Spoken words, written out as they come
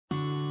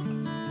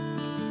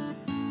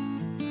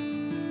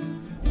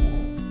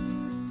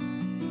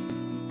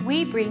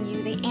we bring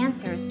you the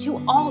answers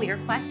to all your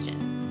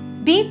questions.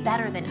 Be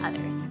better than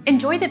others.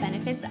 Enjoy the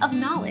benefits of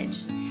knowledge.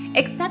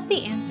 Accept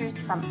the answers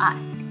from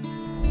us.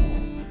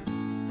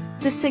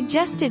 The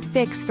suggested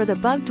fix for the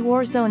bugged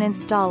Warzone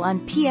install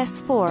on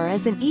PS4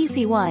 is an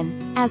easy one,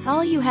 as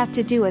all you have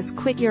to do is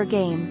quit your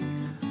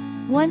game.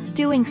 Once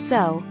doing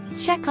so,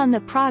 check on the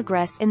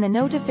progress in the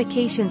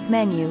notifications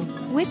menu,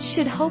 which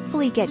should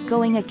hopefully get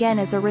going again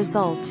as a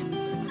result.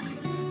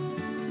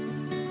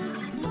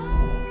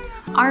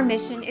 Our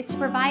mission is to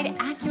provide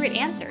accurate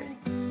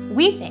answers.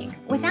 We think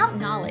without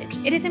knowledge,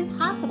 it is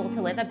impossible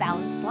to live a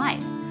balanced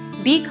life.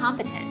 Be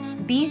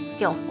competent, be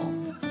skillful.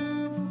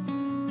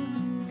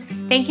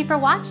 Thank you for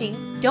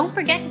watching. Don't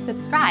forget to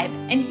subscribe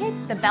and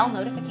hit the bell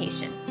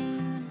notification.